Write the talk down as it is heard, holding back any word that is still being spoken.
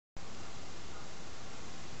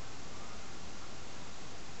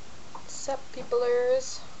Sup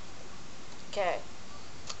peoplers. Okay,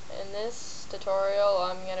 in this tutorial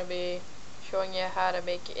I'm gonna be showing you how to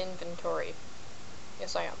make inventory.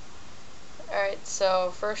 Yes I am. Alright,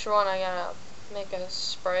 so first one I'm gonna make a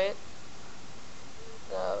sprite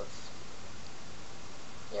of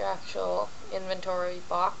your actual inventory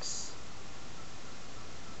box.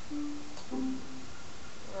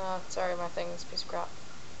 Sorry, my thing is a piece of crap.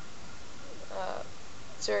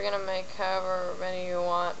 So you're gonna make however many you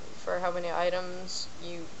want for how many items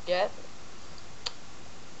you get.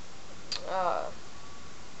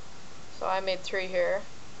 So I made 3 here,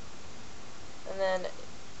 and then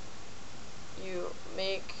you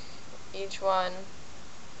make each one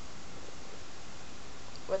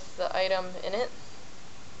with the item in it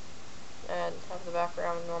and have the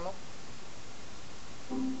background normal.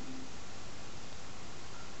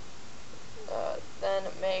 Then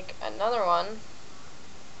make another one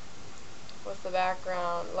with the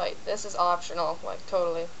background light. This is optional, like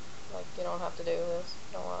totally. Like you don't have to do this.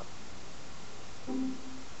 You don't want.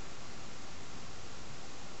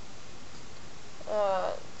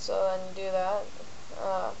 So then you do that,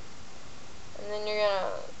 and then you're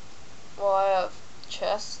gonna. Well, I have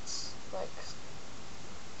chests, like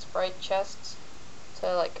sprite chests,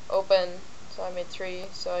 to like open. So I made 3,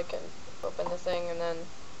 so I can open the thing and then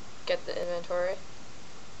get the inventory.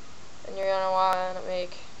 And you're gonna want to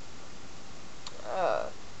make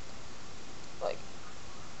like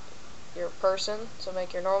your person, so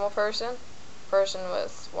make your normal person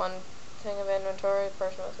with 1 thing of inventory,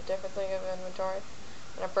 person with a different thing of inventory,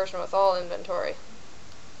 and a person with all inventory.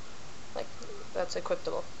 Like, that's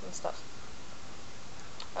equipable and stuff.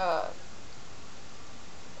 And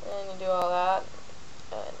you do all that,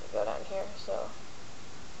 and you go down here, so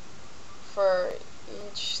for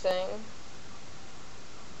each thing,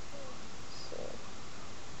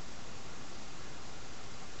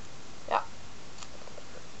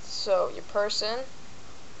 so your person,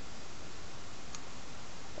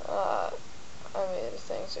 I made a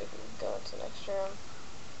thing so you can go into the next room.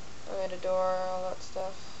 I made a door, all that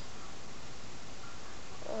stuff.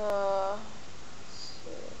 Let's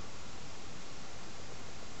see.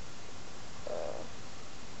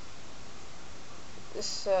 This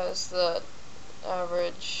says the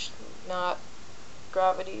average not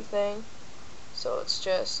gravity thing, so it's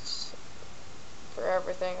just for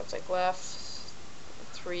everything. It's like left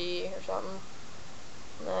 3 or something,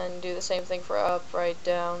 and then do the same thing for up, right,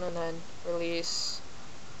 down, and then release.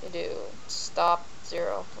 You do stop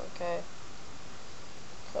 0. Okay,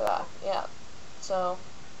 for that, yeah. So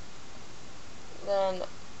then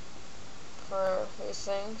for these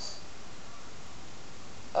things,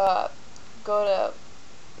 go to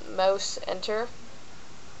mouse enter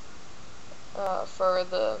for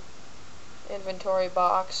the inventory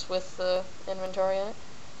box with the inventory in it.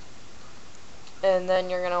 And then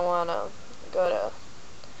you're going to want to go to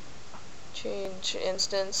change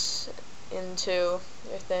instance into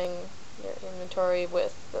your thing, your inventory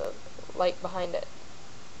with the light behind it.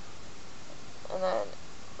 And then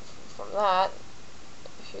from that,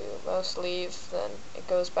 if you mouse leave, then it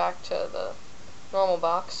goes back to the normal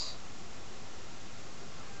box.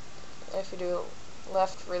 If you do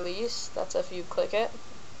left release, that's if you click it.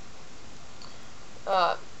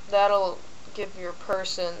 That'll give your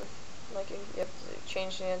person, like you have to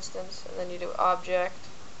change the instance, and then you do object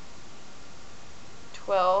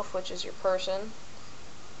 12, which is your person.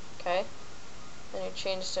 Okay, then you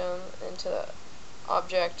change them into the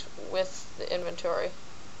object with the inventory.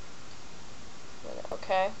 And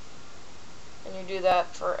okay, and you do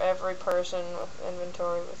that for every person with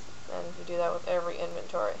inventory, and you do that with every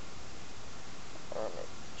inventory, and it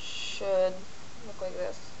should look like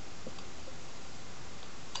this.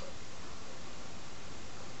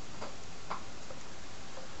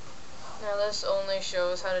 Now this only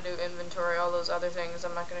shows how to do inventory. All those other things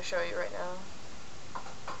I'm not going to show you right now.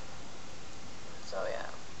 So yeah.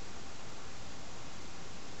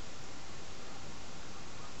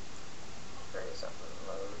 Hurry up and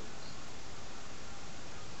load.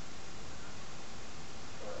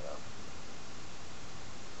 There we go.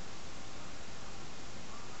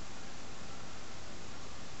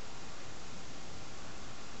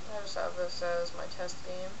 I just have this as my test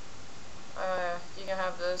game. You can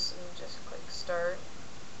have this and just click start,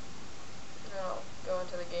 and then I'll go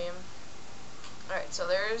into the game. Alright, so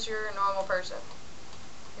there's your normal person.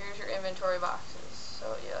 Here's your inventory boxes.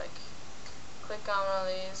 So you like click on one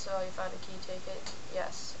of these, so you find a key, take it,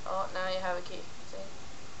 yes. Oh, now you have a key, see?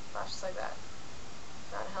 Flashes like that.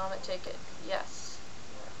 Found a helmet, take it, yes.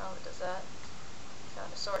 Helmet does that.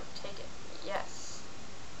 Found a sword, take it, yes.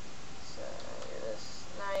 So now you do this.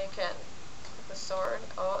 Now you can click the sword.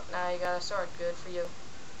 Oh, now you got got a sword. Good for you.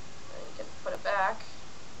 And you can put it back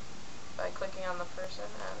by clicking on the person,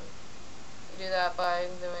 and you do that by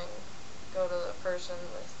go to the person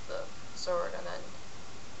with the sword and then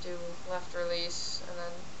do left release and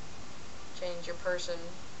then change your person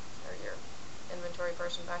or your inventory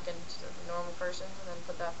person back into the normal person and then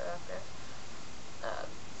put that back there.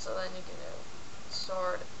 So then you can do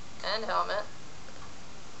sword and helmet.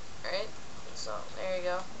 Right? So there you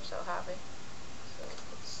go. I'm so happy. So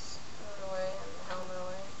let's put it away and the helmet